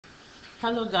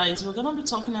Hello guys, we're going to be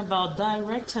talking about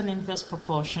direct and inverse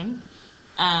proportion,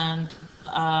 and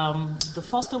the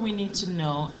first thing we need to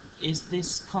know is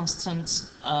this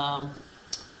constant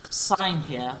sign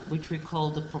here, which we call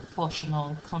the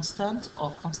proportional constant or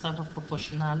constant of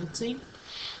proportionality.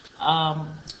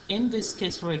 In this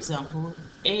case, for example,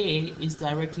 A is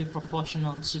directly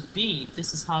proportional to B.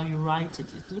 This is how you write it.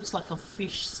 It looks like a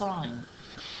fish sign,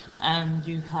 and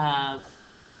you have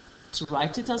to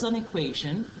write it as an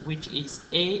equation, which is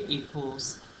A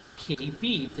equals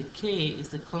KB. The K is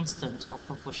the constant of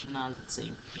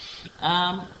proportionality.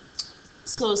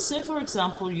 So say, for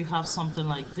example, you have something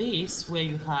like this, where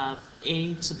you have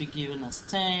A to be given as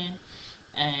 10,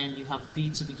 and you have B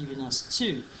to be given as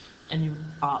 2, and you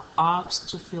are asked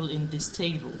to fill in this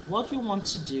table. What you want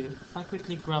to do, if I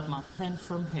quickly grab my pen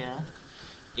from here,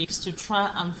 is to try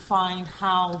and find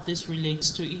how this relates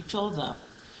to each other.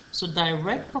 So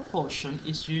direct proportion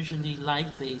is usually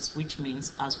like this, which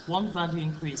means as one value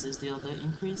increases, the other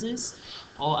increases,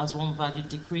 or as one value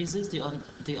decreases, the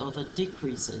other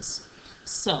decreases.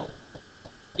 So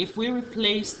if we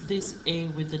replace this A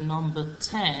with the number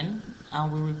 10,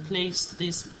 and we replace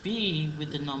this B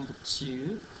with the number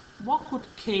 2, what could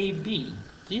K be?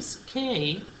 This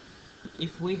K,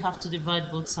 if we have to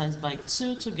divide both sides by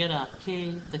 2 to get our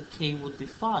K, the K would be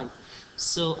 5.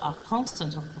 So our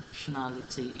constant of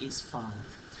proportionality is 5.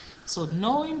 So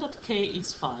knowing that K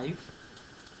is 5,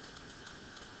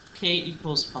 K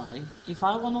equals 5, if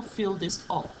I want to fill this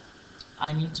up,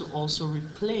 I need to also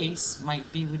replace my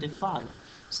B with a 5.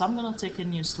 So I'm going to take a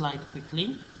new slide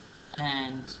quickly,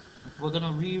 and we're going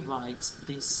to rewrite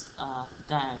this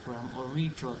diagram, or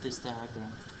redraw this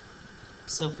diagram.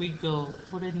 So if we go,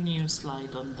 put a new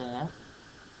slide on there,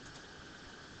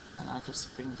 and I'll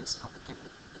just bring this up.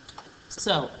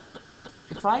 So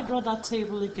if I draw that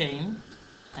table again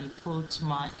and put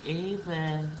my A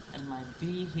there and my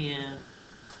B here,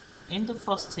 in the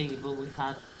first table we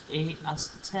had A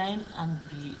as 10 and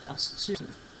B as 2.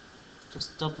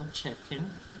 Just double checking.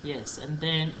 Yes, and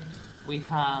then we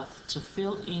have to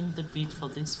fill in the bit for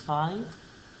this 5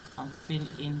 and fill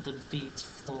in the bit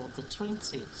for the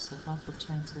 20. So if I put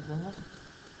 20 there.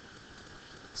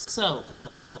 So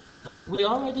we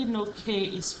already know K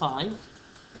is 5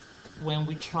 when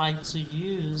we try to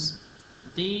use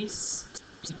this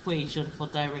equation for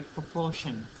direct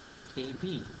proportion,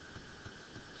 KB.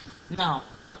 Now,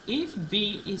 if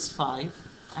B is 5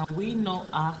 and we know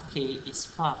our K is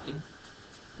 5,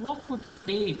 what would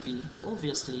A be?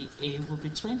 Obviously, A will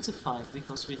be 25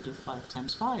 because we do 5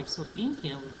 times 5. So in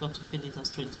here, we've got to fill it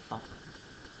as 25.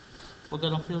 We're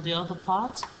going to fill the other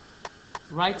part.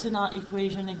 Writing our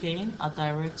equation again, a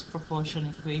direct proportion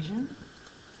equation.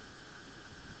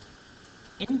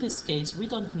 In this case, we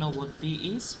don't know what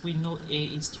B is. We know A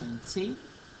is 20.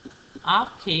 Our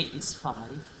K is 5,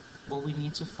 but we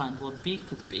need to find what B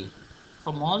could be.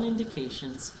 From all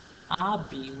indications, our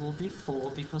B will be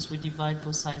 4 because we divide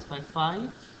both sides by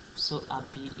 5, so our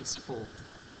B is 4.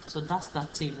 So that's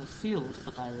that table filled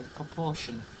for direct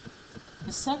proportion.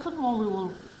 The second one we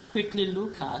will quickly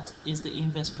look at is the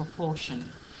inverse proportion.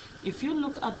 If you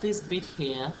look at this bit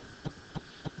here,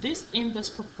 this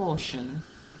inverse proportion,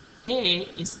 A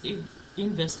is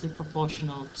inversely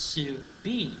proportional to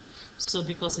B. So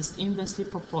because it's inversely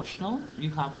proportional, you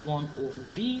have 1 over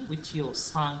B with your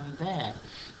sign there.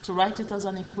 To write it as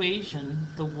an equation,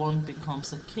 the 1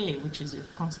 becomes a K, which is a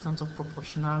constant of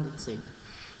proportionality.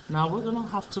 Now we're going to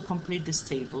have to complete this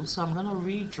table, so I'm going to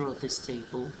redraw this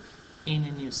table in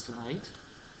a new slide.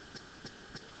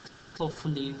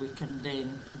 Hopefully we can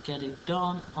then get it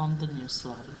done on the new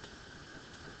slide.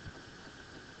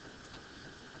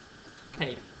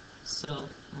 Okay, so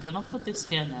I'm going to put this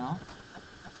here now,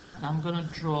 and I'm going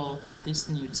to draw this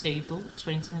new table,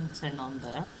 20 and 10 on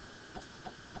there.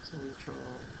 So we draw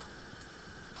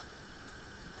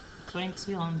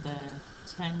 20 on there,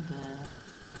 10 there,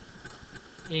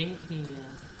 A here,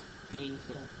 A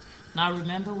here. Now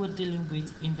remember, we're dealing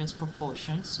with inverse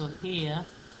proportion, so here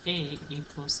A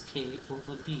equals K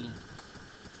over B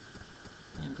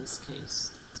in this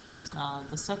case. Now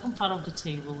the second part of the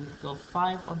table, we've got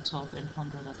 5 on top and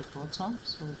 100 at the bottom.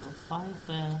 So we've got 5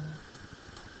 there,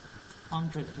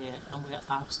 100 here, and we are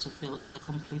asked to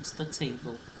complete the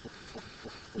table.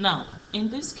 Now, in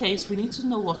this case, we need to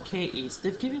know what K is.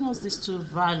 They've given us these two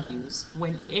values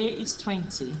when A is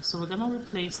 20. So we're going to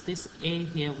replace this A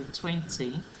here with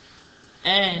 20.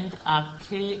 And our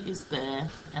K is there,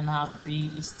 and our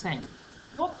B is 10.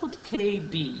 What could K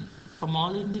be? From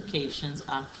all indications,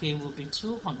 our K will be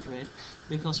 200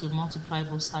 because we multiply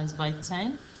both sides by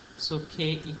 10. So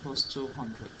K equals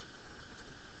 200.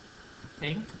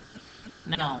 Okay.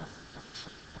 Now,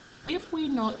 if we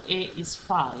know A is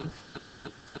 5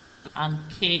 and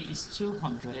K is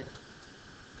 200,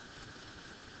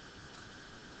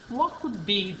 what could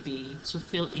B be to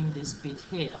fill in this bit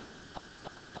here?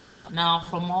 Now,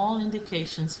 from all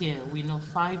indications here, we know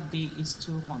 5B is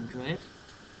 200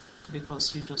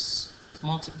 because you just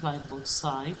multiply both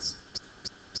sides,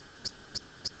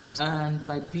 and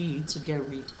by B to get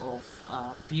rid of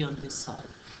B on this side.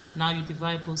 Now you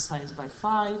divide both sides by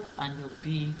 5 and your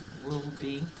B will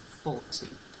be 40.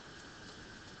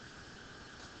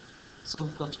 So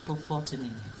we've got to put 14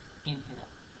 in here.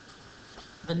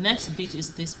 The next bit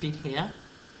is this bit here.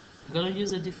 I'm going to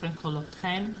use a different color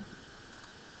pen.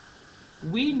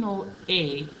 We know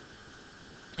A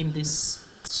in this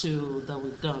two that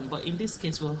we've done, but in this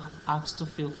case we're asked to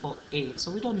fill for A,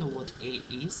 so we don't know what A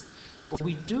is, but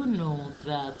we do know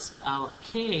that our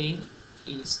K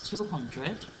is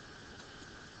 200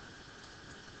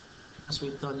 because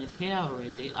we've done it here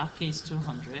already. Our K is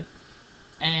 200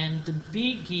 and the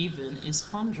B given is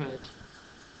 100.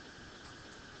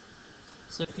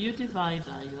 So if you divide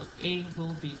that, your A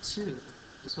will be 2.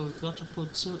 So we've got to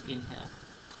put 2 in here.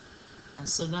 And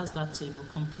so that's that table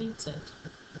completed.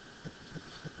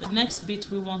 The next bit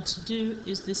we want to do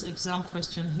is this exam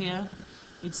question here.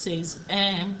 It says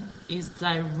M is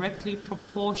directly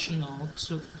proportional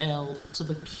to L to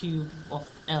the cube of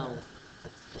L.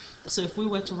 So if we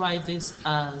were to write this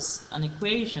as an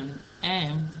equation,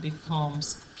 M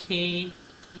becomes K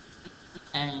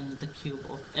and the cube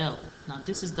of L. Now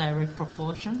this is direct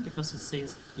proportion because it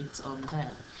says it's on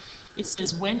there. It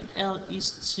says when L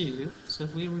is 2, so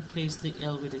if we replace the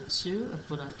L with a 2 and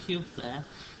put a cube there,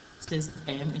 it says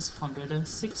M is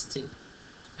 160.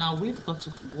 Now we've got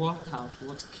to work out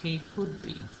what K could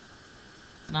be.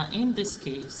 Now in this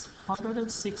case,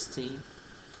 160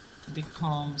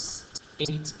 becomes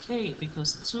 8K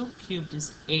because 2 cubed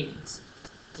is 8.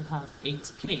 We have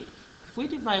 8K. If we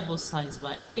divide both sides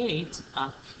by 8,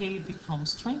 our K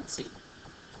becomes 20.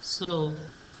 So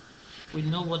we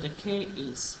know what the K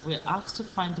is. We're asked to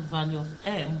find the value of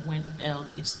M when L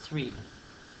is 3.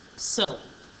 So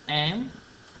M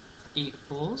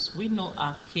equals, we know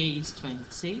our K is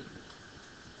 20,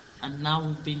 and now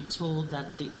we've been told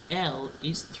that the L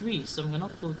is 3. So I'm going to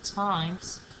put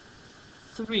times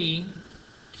 3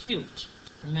 cubed.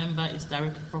 Remember, it's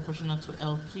directly proportional to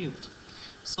L cubed.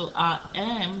 So our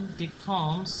M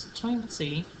becomes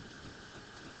 20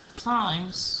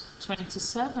 times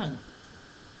 27.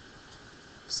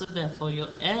 So therefore your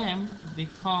M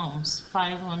becomes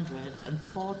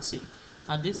 540.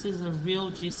 Now this is a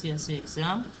real GCSE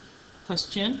exam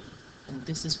question, and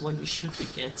this is what you should be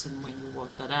getting when you work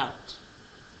that out.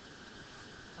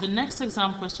 The next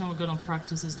exam question we're going to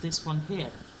practice is this one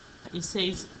here. It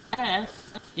says F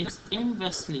is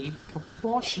inversely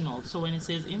proportional. So when it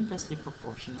says inversely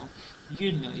proportional,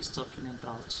 you know it's talking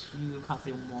about you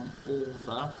having 1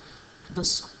 over the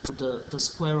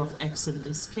square of x in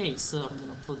this case. So I'm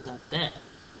going to put that there.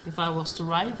 If I was to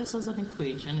write this as an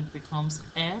equation, it becomes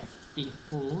F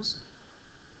equals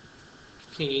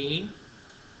K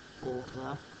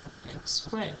over x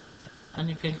squared. And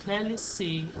you can clearly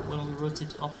see when we wrote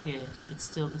it up here, it's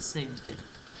still the same thing.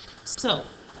 So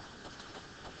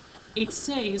it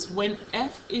says when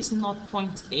f is not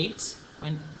 0.8,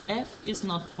 when f is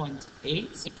not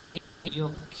 0.8,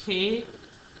 your k,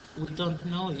 we don't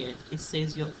know yet. It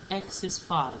says your x is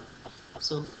 5.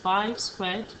 So 5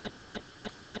 squared,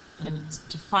 and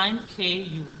to find k,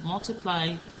 you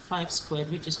multiply 5 squared,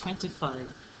 which is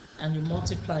 25, and you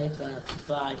multiply that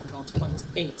by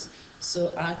 0.8.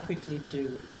 So I quickly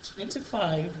do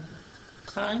 25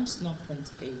 times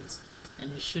 0.8,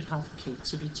 and you should have k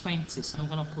to be 20. So I'm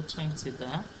going to put 20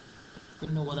 there. We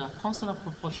know what our constant of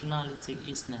proportionality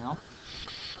is now.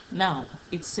 Now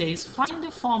it says find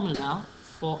the formula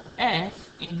for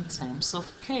f in terms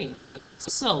of k.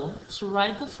 So to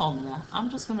write the formula,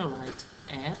 I'm just going to write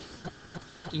f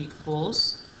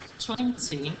equals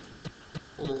 20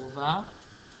 over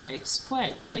x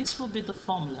squared. This will be the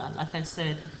formula. Like I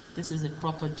said, this is a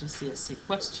proper GCSE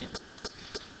question.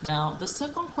 Now the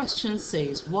second question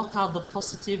says work out the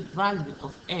positive value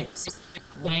of x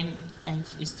when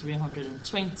f is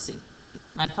 320.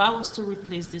 Now if I was to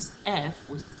replace this f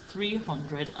with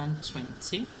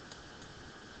 320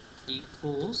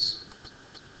 equals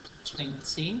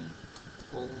 20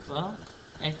 over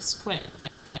x squared.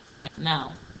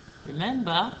 Now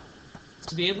remember,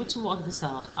 to be able to work this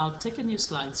out, I'll take a new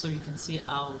slide so you can see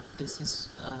how this is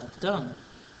done.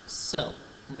 So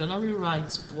I'm going to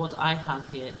rewrite what I have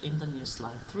here in the new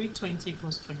slide. 320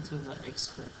 equals 20 over x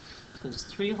squared. Because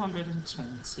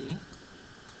 320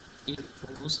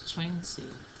 equals 20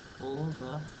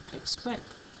 over x squared.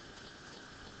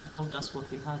 that's what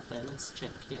we had there. Let's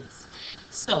check. Yes.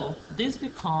 So this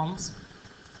becomes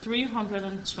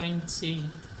 320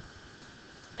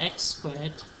 x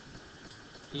squared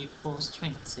equals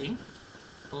 20.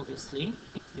 Obviously,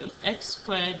 your x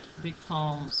squared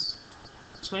becomes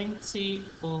 20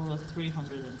 over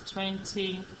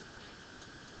 320,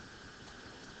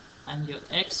 and your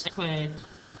x squared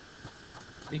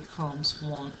becomes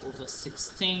 1 over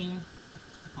 16.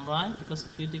 Alright, because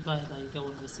if you divide that, you get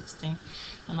 1 over 16.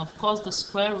 And of course, the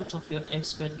square root of your x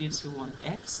squared gives you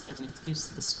 1x, and it gives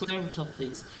the square root of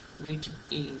this, which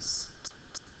is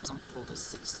 1 over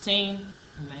 16.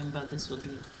 Remember, this will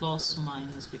be plus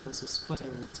minus because it's square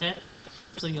rooted.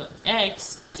 So your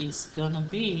x is going to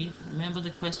be, remember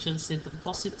the question said the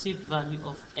positive value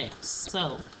of x.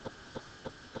 So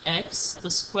x,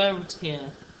 the square root here,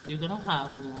 you're going to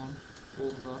have 1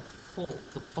 over 4,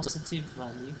 the positive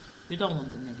value. You don't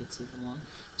want the negative one.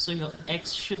 So your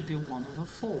x should be 1 over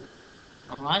 4.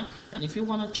 Alright? And if you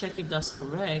want to check if that's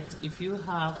correct, if you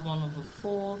have 1 over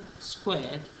 4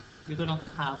 squared, you're going to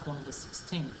have 1 over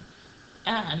 16.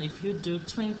 And if you do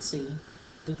 20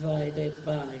 divided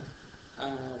by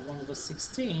 1 over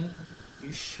 16,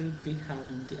 you should be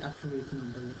having the accurate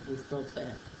number we've got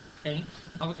there. Okay?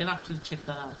 And we can actually check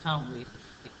that out, can't we?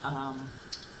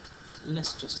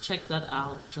 Let's just check that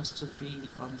out just to be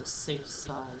on the safe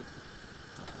side.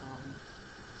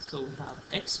 So we have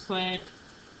x squared,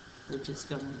 which is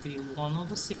going to be 1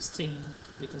 over 16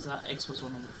 because our x was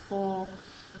 1 over 4,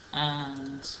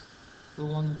 and we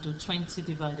want to do 20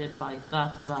 divided by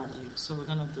that value. So we're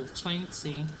going to do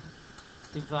 20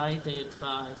 divided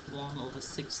by 1 over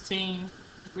 16.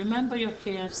 Remember your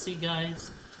KFC,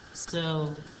 guys.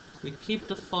 So we keep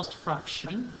the first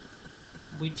fraction,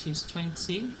 which is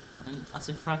 20, and as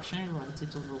a fraction you write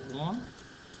it over 1.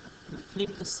 You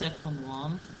flip the second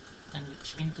one and you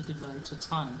change the divide to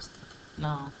times.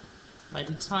 Now by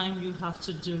the time you have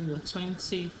to do your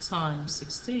 20 times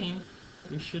 16,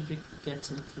 you should be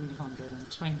getting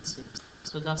 320.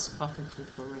 So that's perfectly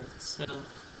correct. So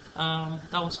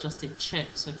that was just a check.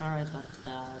 So if I write that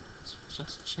down,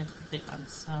 just check the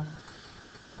answer.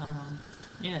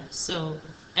 Yeah, so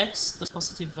x, the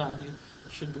positive value,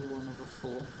 should be 1 over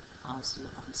 4 as your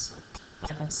answer.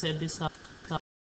 Like I said, these are